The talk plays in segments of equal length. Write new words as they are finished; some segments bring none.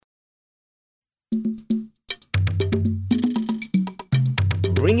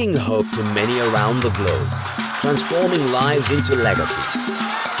bringing hope to many around the globe, transforming lives into legacy.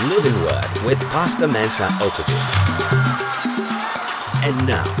 Living Word with Pastor Mensa Otabil. And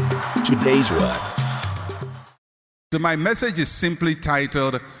now, today's word. So my message is simply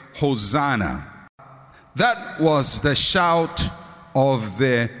titled, Hosanna. That was the shout of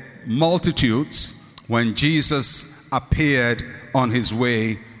the multitudes when Jesus appeared on his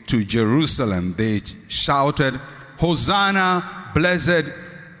way to Jerusalem. They shouted, Hosanna, blessed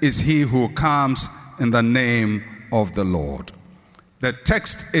is he who comes in the name of the Lord. The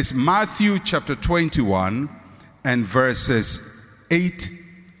text is Matthew chapter 21 and verses 8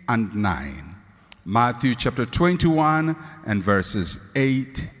 and 9. Matthew chapter 21 and verses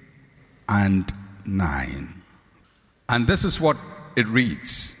 8 and 9. And this is what it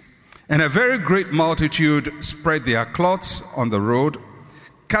reads. And a very great multitude spread their cloths on the road,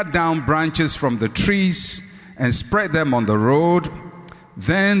 cut down branches from the trees, and spread them on the road.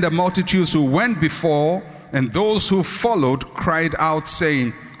 Then the multitudes who went before and those who followed cried out,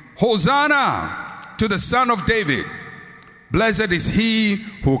 saying, Hosanna to the Son of David. Blessed is he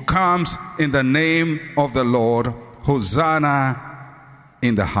who comes in the name of the Lord. Hosanna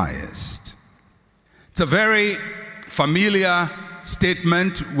in the highest. It's a very familiar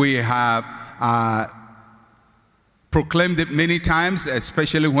statement. We have proclaimed it many times,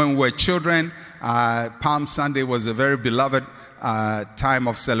 especially when we were children. Palm Sunday was a very beloved time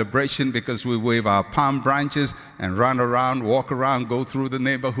of celebration because we wave our palm branches and run around, walk around, go through the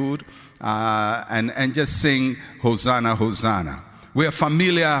neighborhood and just sing Hosanna, Hosanna. We are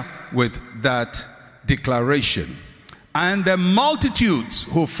familiar with that declaration. And the multitudes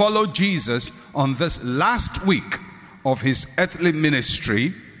who followed Jesus on this last week of his earthly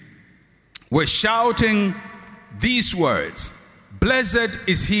ministry were shouting these words, Blessed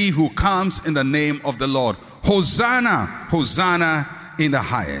is he who comes in the name of the Lord. Hosanna, Hosanna in the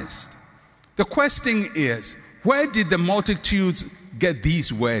highest. The question is, where did the multitudes get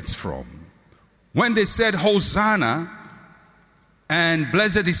these words from? When they said Hosanna and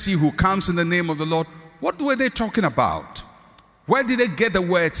blessed is he who comes in the name of the Lord, what were they talking about? Where did they get the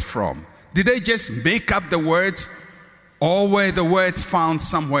words from? Did they just make up the words, or were the words found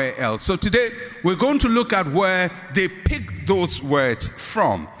somewhere else? So today we're going to look at where they picked those words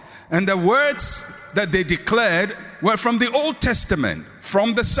from. And the words that they declared were from the Old Testament,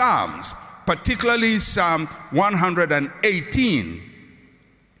 from the Psalms, particularly Psalm 118.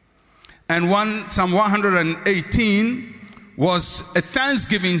 And Psalm 118 was a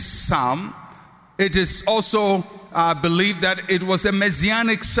thanksgiving psalm. It is also believed that it was a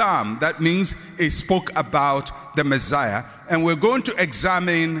messianic psalm. That means it spoke about the Messiah. And we're going to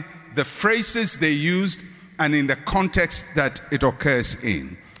examine the phrases they used and in the context that it occurs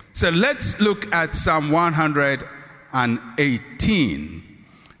in. So let's look at Psalm 118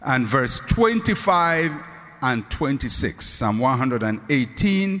 and verse 25 and 26. Psalm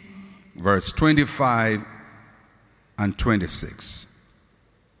 118, verse 25 and 26.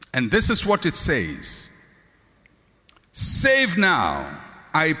 And this is what it says. Save now,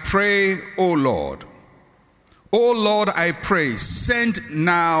 I pray, O Lord. O Lord, I pray, send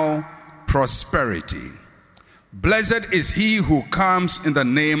now prosperity. Blessed is he who comes in the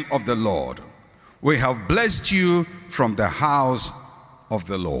name of the Lord. We have blessed you from the house of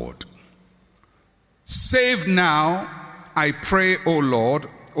the Lord. Save now, I pray, O Lord.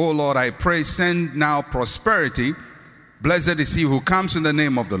 O Lord, I pray, send now prosperity. Blessed is he who comes in the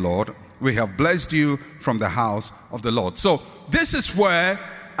name of the Lord. We have blessed you from the house of the Lord. So this is where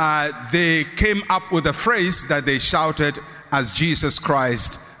they came up with a phrase that they shouted as Jesus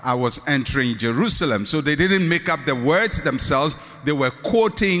Christ was entering Jerusalem. So they didn't make up the words themselves. They were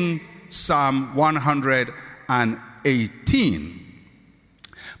quoting Psalm 118.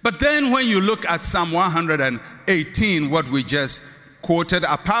 But then when you look at Psalm 118, what we just quoted,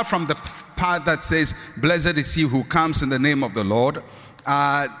 apart from the part that says, Blessed is he who comes in the name of the Lord,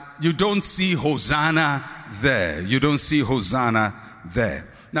 you don't see Hosanna there. You don't see Hosanna there.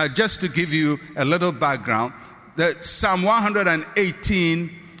 Now, just to give you a little background, the Psalm 118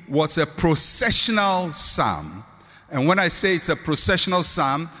 was a processional psalm. And when I say it's a processional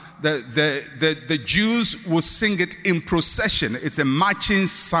psalm, the Jews will sing it in procession. It's a marching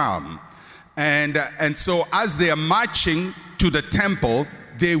psalm. And so as they are marching to the temple,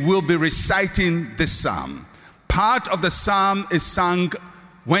 they will be reciting this psalm. Part of the psalm is sung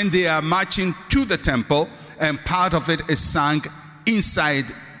when they are marching to the temple, and part of it is sung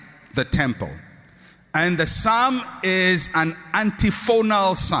inside the temple. And the psalm is an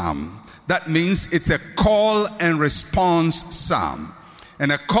antiphonal psalm. That means it's a call and response psalm.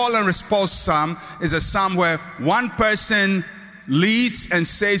 And a call and response psalm is a psalm where one person leads and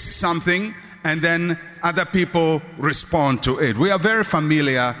says something, and then other people respond to it. We are very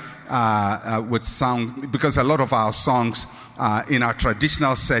familiar with song, because a lot of our songs in our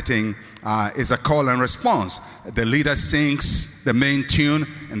traditional setting is a call and response. The leader sings the main tune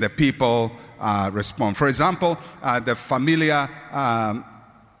and the people respond. For example, the familiar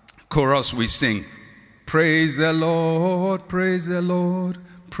chorus we sing, praise the Lord, praise the Lord,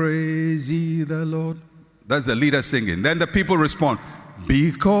 praise ye the Lord. That's the leader singing. Then the people respond,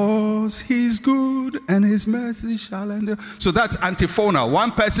 because he's good and his mercy shall endure. So that's antiphonal.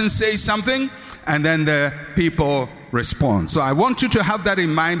 One person says something and then the people respond. So I want you to have that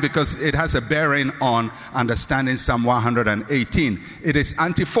in mind, because it has a bearing on understanding Psalm 118. It is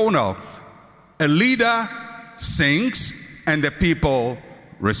antiphonal. A leader sings and the people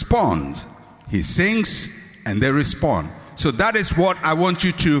respond. He sings and they respond. So that is what I want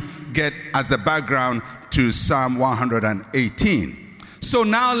you to get as the background to Psalm 118. So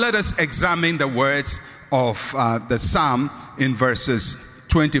now let us examine the words of the psalm in verses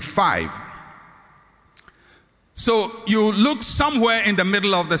 25. So you look somewhere in the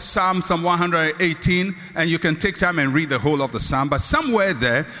middle of the Psalm 118, and you can take time and read the whole of the psalm. But somewhere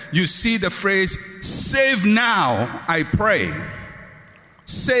there, you see the phrase, save now, I pray.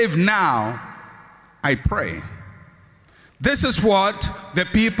 Save now, I pray. This is what the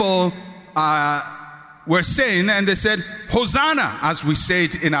people were saying, and they said, Hosanna, as we say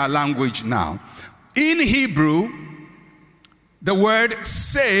it in our language now. In Hebrew, the word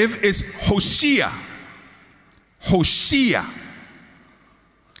save is Hoshea. Hoshea.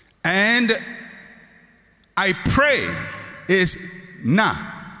 And I pray is na.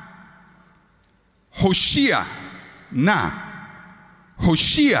 Hoshea, na.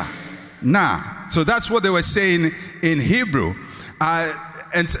 Hoshea, na. So that's what they were saying in Hebrew.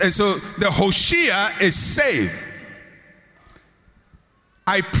 And so the Hoshea is save.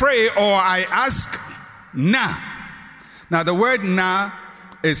 I pray or I ask na. Now the word na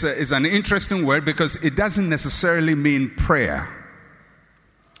is an interesting word, because it doesn't necessarily mean prayer,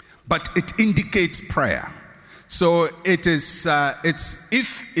 but it indicates prayer. So it is, it's,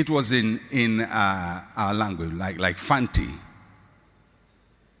 if it was in our language, like Fanti,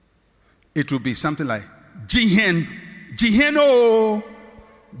 it would be something like Jihen, Jiheno,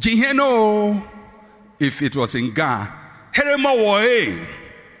 Jiheno. If it was in Ga, Heremawoe,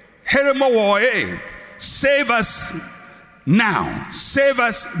 Heremawoe, save us now, save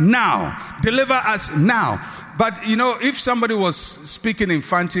us now, deliver us now. But you know, if somebody was speaking in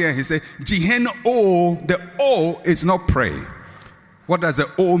Fanti and he said, Jihen O, the O is not pray. What does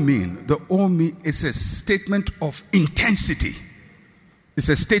the O mean? The O is a statement of intensity. It's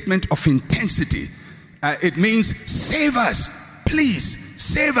a statement of intensity. It means save us, please,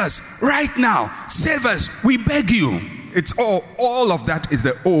 save us right now, save us, we beg you. It's all of that is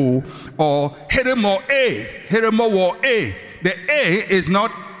the O, or Heremo A, Heremo A. The A is not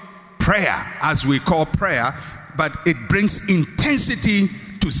prayer as we call prayer, but it brings intensity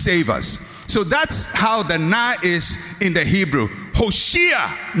to save us. So that's how the na is in the Hebrew. Hoshea,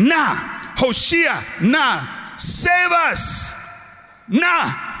 na, Hoshea, na, save us,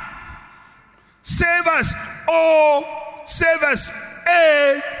 na, save us, oh, save us,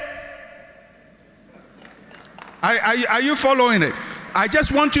 eh. Are you following it? I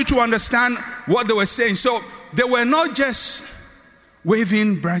just want you to understand what they were saying. So they were not just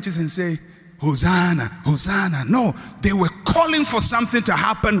waving branches and say, Hosanna, Hosanna. No, they were calling for something to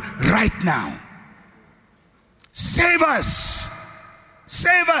happen right now. Save us.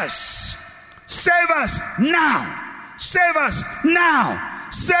 Save us. Save us now. Save us now.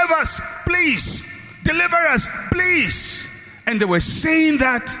 Save us, please. Deliver us, please. And they were saying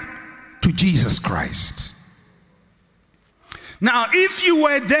that to Jesus Christ. Now, if you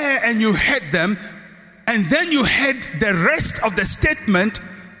were there and you heard them, and then you heard the rest of the statement,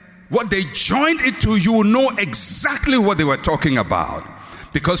 what they joined it to, you will know exactly what they were talking about.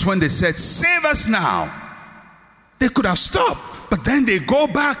 Because when they said, save us now, they could have stopped. But then they go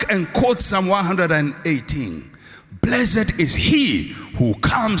back and quote Psalm 118. Blessed is he who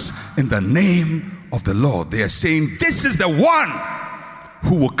comes in the name of the Lord. They are saying, this is the one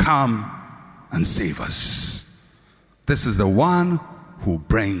who will come and save us. This is the one who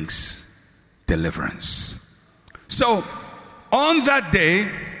brings deliverance. So, on that day,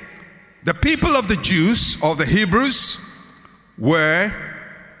 the people of the Jews, or the Hebrews, were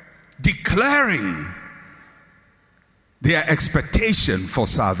declaring their expectation for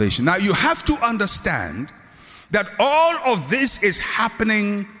salvation. Now, you have to understand that all of this is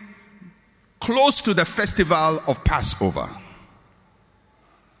happening close to the festival of Passover.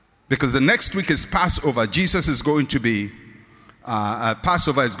 Because the next week is Passover. Jesus is going to be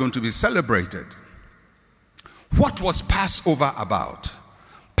Passover is going to be celebrated. What was Passover about?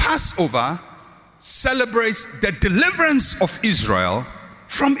 Passover celebrates the deliverance of Israel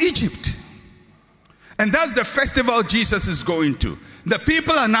from Egypt. And that's the festival Jesus is going to. The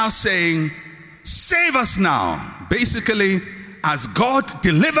people are now saying, save us now. Basically, as God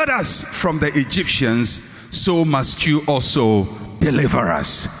delivered us from the Egyptians, so must you also deliver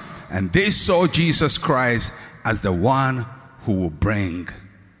us. And they saw Jesus Christ as the one who will bring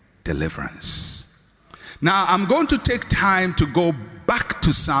deliverance. Now, I'm going to take time to go back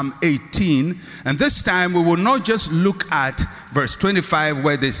to Psalm 18, and this time we will not just look at verse 25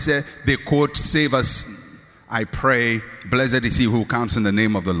 where they quote, save us, I pray, blessed is he who comes in the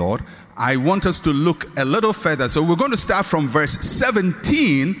name of the Lord. I want us to look a little further. So we're going to start from verse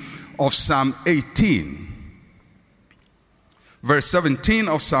 17 of Psalm 18. Verse 17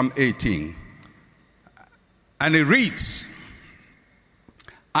 of Psalm 18. And it reads,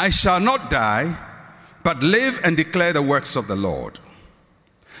 I shall not die, but live and declare the works of the Lord.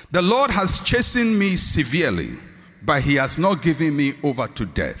 The Lord has chastened me severely, but he has not given me over to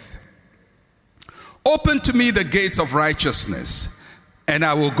death. Open to me the gates of righteousness, and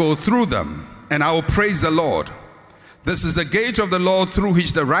I will go through them, and I will praise the Lord. This is the gate of the Lord through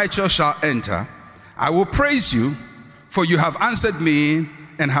which the righteous shall enter. I will praise you, for you have answered me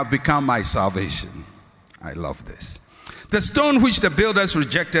and have become my salvation. I love this. The stone which the builders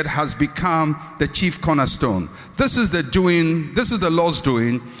rejected has become the chief cornerstone. This is the Lord's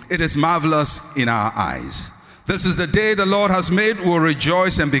doing. It is marvelous in our eyes. This is the day the Lord has made. We'll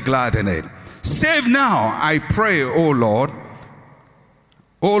rejoice and be glad in it. Save now, I pray, O Lord.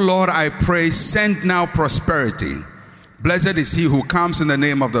 O Lord, I pray, send now prosperity. Blessed is he who comes in the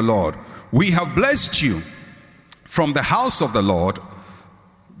name of the Lord. We have blessed you from the house of the Lord.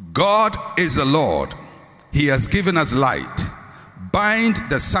 God is the Lord. He has given us light. Bind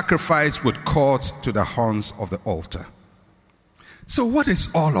the sacrifice with cords to the horns of the altar. So what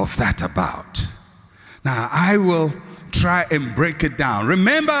is all of that about? Now I will try and break it down.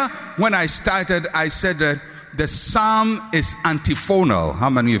 Remember when I started, I said that the psalm is antiphonal. How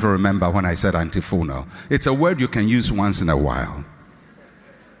many of you remember when I said antiphonal? It's a word you can use once in a while.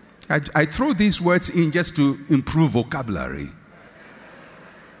 I throw these words in just to improve vocabulary.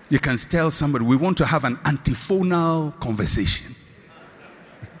 You can tell somebody, we want to have an antiphonal conversation.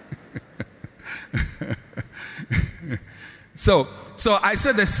 So I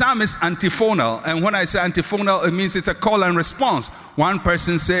said the psalm is antiphonal, and when I say antiphonal, it means it's a call and response. One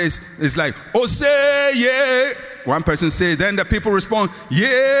person says, it's like, oh say yeah. One person says, then the people respond,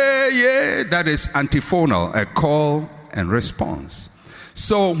 yeah, yeah. That is antiphonal, a call and response.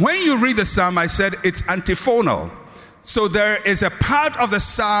 So when you read the psalm, I said it's antiphonal. So there is a part of the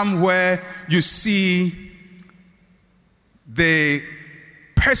psalm where you see the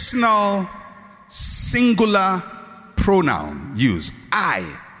personal singular pronoun used, I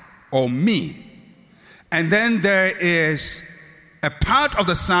or me. And then there is a part of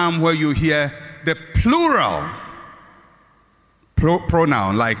the psalm where you hear the plural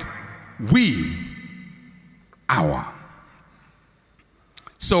pronoun, like we, our.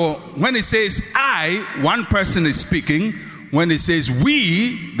 So when it says I, one person is speaking. When it says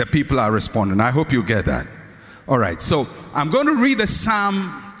we, the people are responding. I hope you get that. All right, so I'm going to read the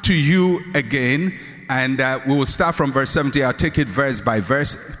psalm to you again, and we will start from verse 70. I'll take it verse by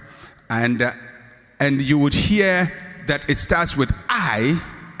verse, and you would hear that it starts with I,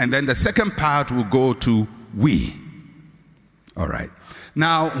 and then the second part will go to we. All right.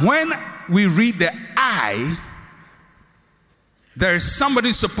 Now, when we read the I, there is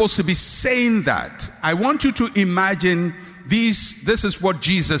somebody supposed to be saying that. I want you to imagine this is what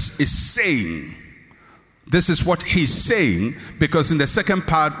Jesus is saying. This is what he's saying, because in the second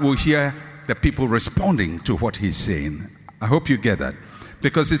part we'll hear the people responding to what he's saying. I hope you get that,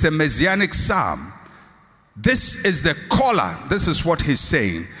 because it's a messianic psalm. This is the caller. This is what he's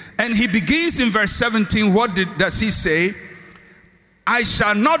saying. And he begins in verse 17. What does he say? I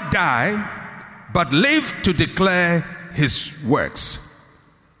shall not die, but live to declare his works.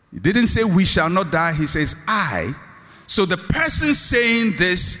 He didn't say we shall not die. He says I. So the person saying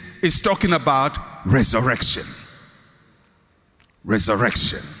this is talking about resurrection.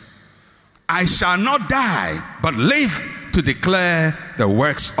 Resurrection. I shall not die, but live to declare the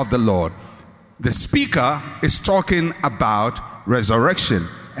works of the Lord. The speaker is talking about resurrection,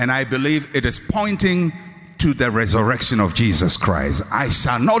 and I believe it is pointing to the resurrection of Jesus Christ. I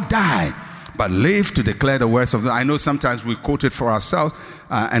shall not die, but live to declare the words of the Lord. I know sometimes we quote it for ourselves,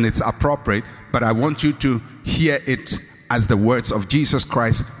 and it's appropriate, but I want you to hear it as the words of Jesus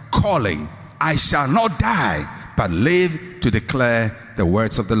Christ calling. I shall not die, but live to declare the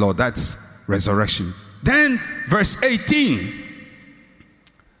words of the Lord. That's resurrection. Then verse 18.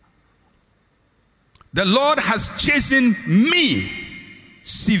 The Lord has chastened me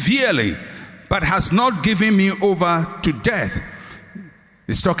severely, but has not given me over to death.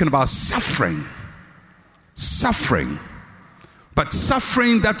 It's talking about suffering. Suffering. But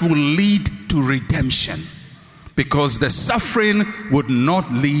suffering that will lead to redemption. Because the suffering would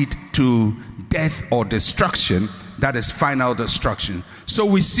not lead to death or destruction. That is final destruction. So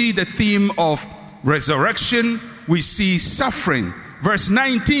we see the theme of resurrection. We see suffering. Verse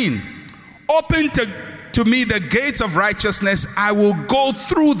 19. Open to me the gates of righteousness. I will go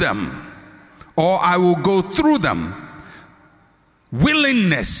through them. Or I will go through them.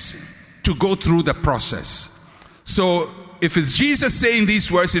 Willingness to go through the process. So if it's Jesus saying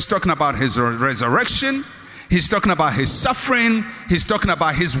these words, he's talking about his resurrection. He's talking about his suffering. He's talking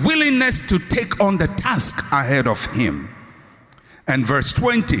about his willingness to take on the task ahead of him. And verse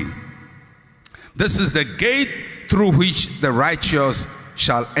 20. This is the gate through which the righteous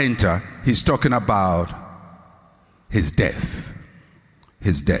shall enter. He's talking about his death.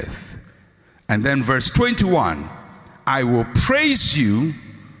 His death. And then verse 21. I will praise you,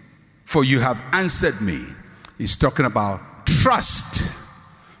 for you have answered me. He's talking about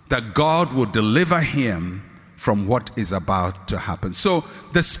trust that God will deliver him from what is about to happen. So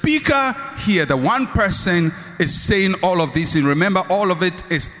the speaker here, the one person, is saying all of this. And remember, all of it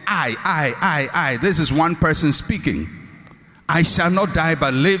is I. This is one person speaking. I shall not die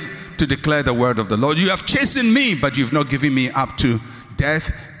but live to declare the word of the Lord. You have chastened me, but you've not given me up to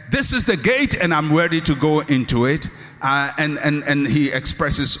death. This is the gate, and I'm ready to go into it. And he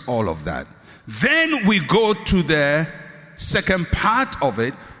expresses all of that. Then we go to the second part of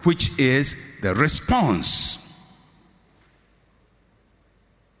it, which is the response.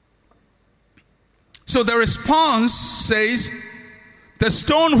 So the response says, the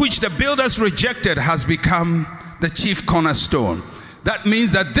stone which the builders rejected has become the chief cornerstone. That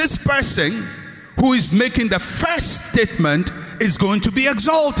means that this person who is making the first statement is going to be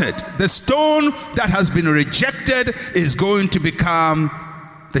exalted. The stone that has been rejected is going to become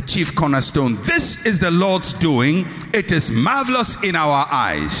the chief cornerstone. This is the Lord's doing. It is marvelous in our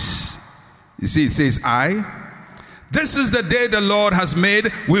eyes. You see, it says, I. This is the day the Lord has made.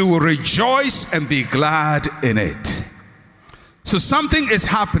 We will rejoice and be glad in it. So something is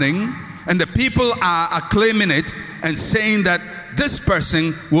happening, and the people are acclaiming it and saying that this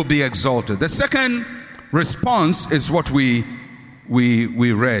person will be exalted. The second response is what we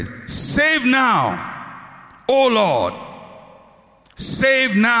read. Save now, O Lord.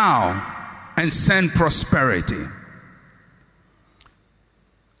 Save now and send prosperity.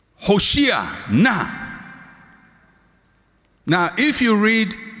 Hoshea na. Now, if you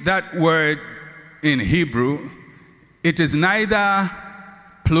read that word in Hebrew, it is neither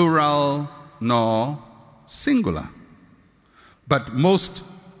plural nor singular. But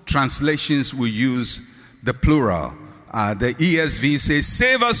most translations will use the plural. The ESV says,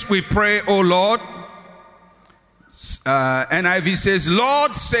 save us, we pray, O Lord. NIV says,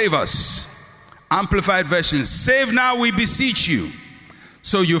 Lord, save us. Amplified version, save now, we beseech you.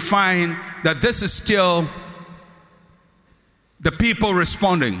 So you find that this is still the people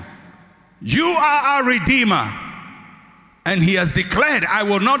responding. You are our Redeemer. And he has declared, I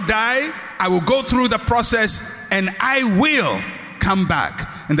will not die. I will go through the process and I will come back.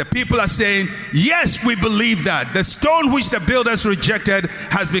 And the people are saying, yes, we believe that. The stone which the builders rejected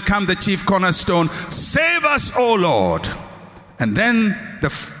has become the chief cornerstone. Save us, O Lord. And then the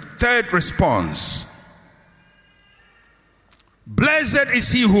third response. Blessed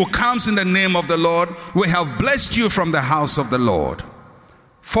is he who comes in the name of the Lord. We have blessed you from the house of the Lord.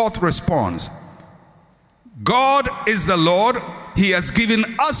 Fourth response. God is the Lord. He has given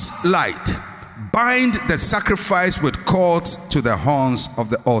us light. Bind the sacrifice with cords to the horns of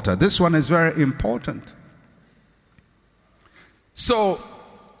the altar. This one is very important. So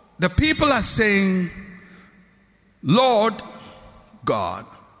the people are saying, Lord God,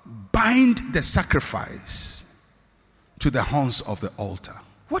 bind the sacrifice to the horns of the altar.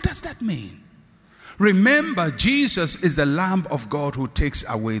 What does that mean? Remember, Jesus is the Lamb of God who takes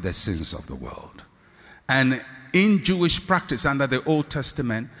away the sins of the world. And in Jewish practice under the Old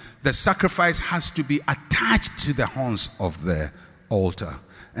Testament, the sacrifice has to be attached to the horns of the altar.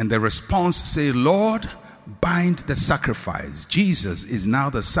 And the response say, Lord, bind the sacrifice. Jesus is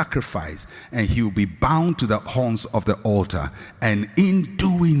now the sacrifice, and he will be bound to the horns of the altar. And in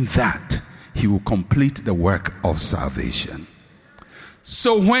doing that, he will complete the work of salvation.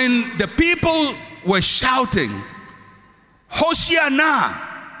 So when the people were shouting, Hoshea na,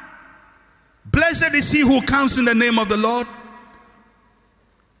 Blessed is he who comes in the name of the Lord.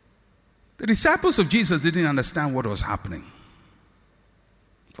 The disciples of Jesus didn't understand what was happening.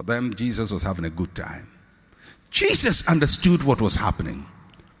 For them, Jesus was having a good time. Jesus understood what was happening.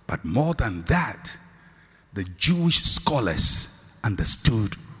 But more than that, the Jewish scholars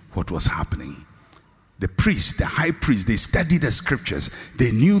understood what was happening. The priest, the high priest, they studied the scriptures. They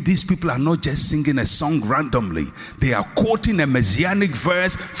knew these people are not just singing a song randomly. They are quoting a messianic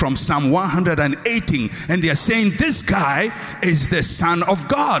verse from Psalm 118. And they are saying, this guy is the Son of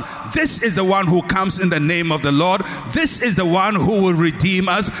God. This is the one who comes in the name of the Lord. This is the one who will redeem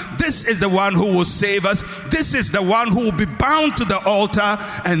us. This is the one who will save us. This is the one who will be bound to the altar.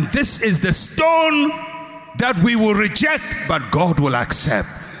 And this is the stone that we will reject, but God will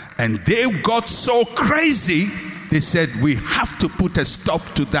accept. And they got so crazy, they said, we have to put a stop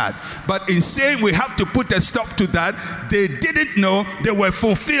to that. But in saying we have to put a stop to that, they didn't know they were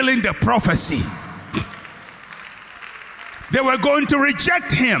fulfilling the prophecy. They were going to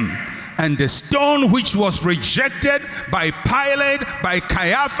reject him. And the stone which was rejected by Pilate, by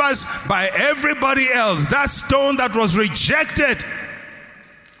Caiaphas, by everybody else, that stone that was rejected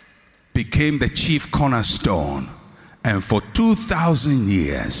became the chief cornerstone. And for 2,000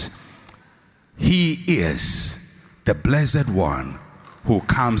 years, he is the blessed one who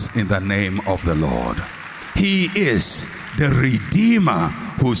comes in the name of the Lord. He is the Redeemer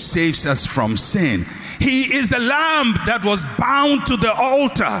who saves us from sin. He is the Lamb that was bound to the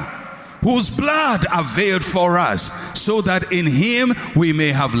altar, whose blood availed for us, so that in him we may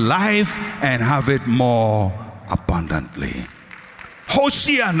have life and have it more abundantly.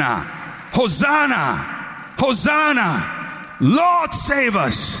 Hosanna, Hosanna. Hosanna, Lord save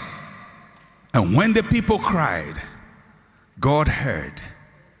us. And when the people cried, God heard.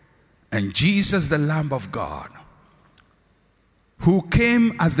 And Jesus, the Lamb of God, who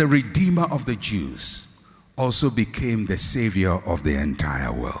came as the Redeemer of the Jews, also became the Savior of the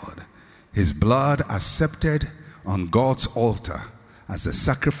entire world. His blood accepted on God's altar as a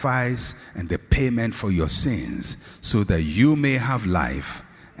sacrifice and the payment for your sins, so that you may have life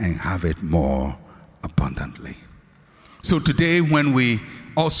and have it more abundantly. So today, when we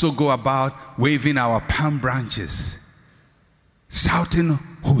also go about waving our palm branches, shouting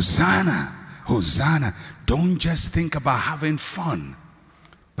Hosanna, Hosanna, don't just think about having fun,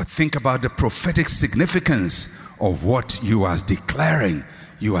 but think about the prophetic significance of what you are declaring.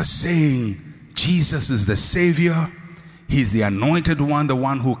 You are saying Jesus is the Savior. He's the anointed one, the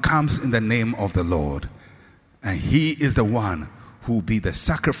one who comes in the name of the Lord. And he is the one who will be the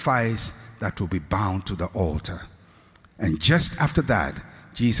sacrifice that will be bound to the altar. And just after that,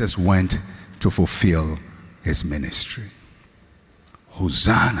 Jesus went to fulfill his ministry.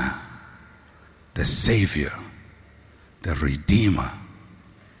 Hosanna, the Savior, the Redeemer,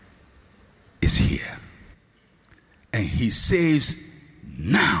 is here. And he saves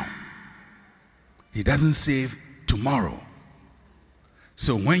now. He doesn't save tomorrow.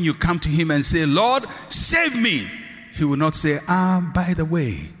 So when you come to him and say, Lord, save me, he will not say, by the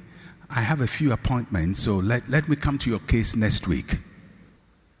way, I have a few appointments, so let me come to your case next week.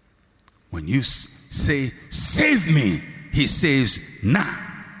 When you say, save me, he saves now.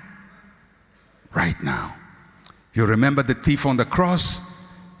 Right now. You remember the thief on the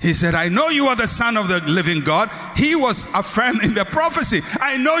cross? He said, I know you are the Son of the living God. He was affirmed in the prophecy.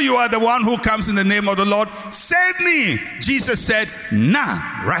 I know you are the one who comes in the name of the Lord. Save me. Jesus said,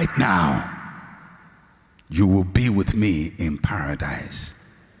 now, right now, you will be with me in paradise.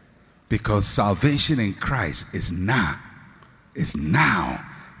 Because salvation in Christ is now. It's now.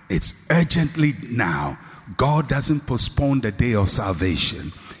 It's urgently now. God doesn't postpone the day of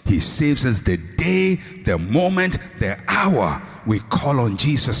salvation. He saves us the day, the moment, the hour we call on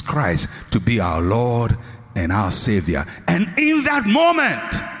Jesus Christ to be our Lord and our Savior. And in that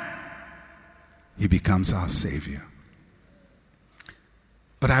moment, he becomes our Savior.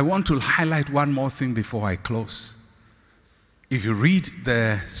 But I want to highlight one more thing before I close. If you read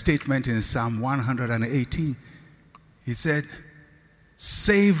the statement in Psalm 118, he said,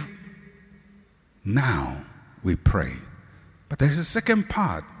 save now, we pray. But there's a second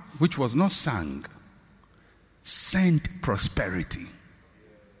part which was not sung. Send prosperity.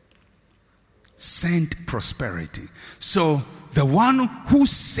 Send prosperity. So the one who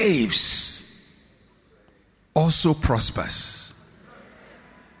saves also prospers.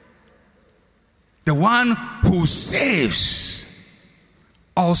 The one who saves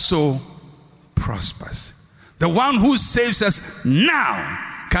also prospers. The one who saves us now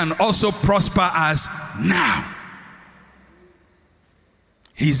can also prosper us now.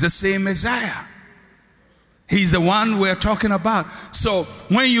 He's the same Messiah. He's the one we're talking about. So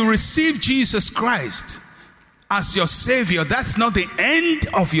when you receive Jesus Christ as your Savior, that's not the end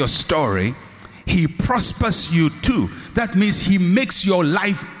of your story. He prospers you too. That means he makes your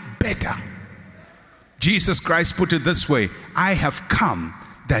life better. Jesus Christ put it this way: I have come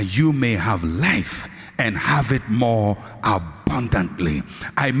that you may have life and have it more abundantly.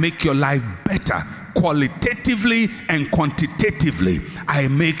 I make your life better qualitatively and quantitatively. I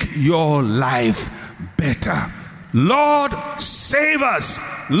make your life better. Lord, save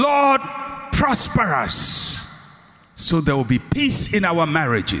us. Lord, prosper us. So there will be peace in our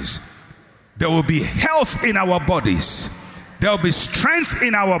marriages. There will be health in our bodies. There will be strength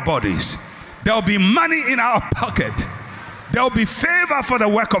in our bodies. There will be money in our pocket. There will be favor for the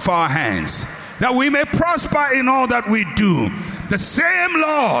work of our hands, that we may prosper in all that we do. The same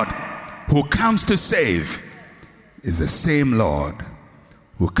Lord who comes to save is the same Lord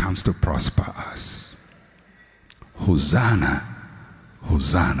who comes to prosper us. Hosanna,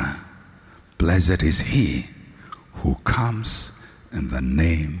 Hosanna. Blessed is he who comes in the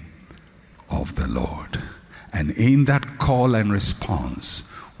name of the Lord. And in that call and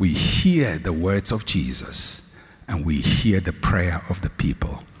response, we hear the words of Jesus and we hear the prayer of the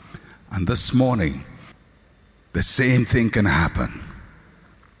people. And this morning, the same thing can happen.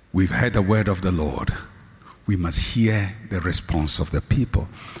 We've heard the word of the Lord. We must hear the response of the people.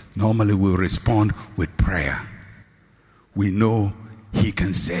 Normally we'll respond with prayer. We know he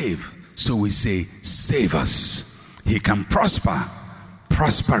can save, so we say, save us. He can prosper,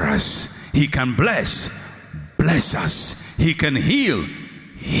 prosper us. He can bless, bless us. He can heal,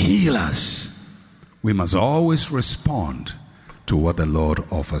 heal us. We must always respond to what the Lord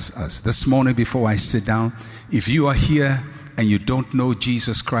offers us. This morning, before I sit down, if you are here and you don't know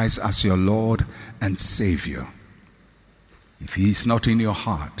Jesus Christ as your Lord and Savior, if he's not in your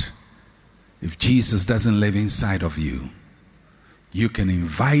heart, if Jesus doesn't live inside of you, you can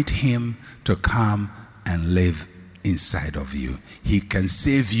invite him to come and live inside of you. He can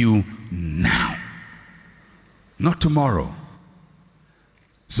save you now, not tomorrow.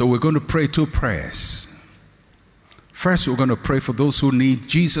 So we're going to pray two prayers. First, we're going to pray for those who need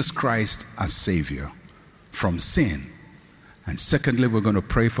Jesus Christ as Savior from sin. And secondly, we're going to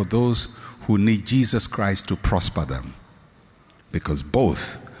pray for those who need Jesus Christ to prosper them, because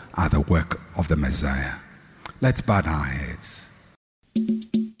both are the work of the Messiah. Let's bow our heads.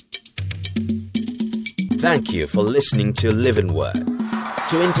 Thank you for listening to Living Word.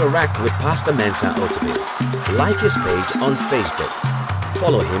 To interact with Pastor Mensa Otabil, like his page on Facebook.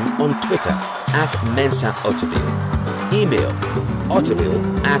 Follow him on Twitter @Mensa Otabil. Email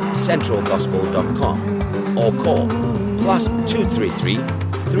otabil@centralgospel.com or call +233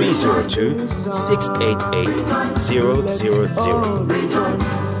 302 688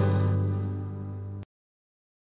 000.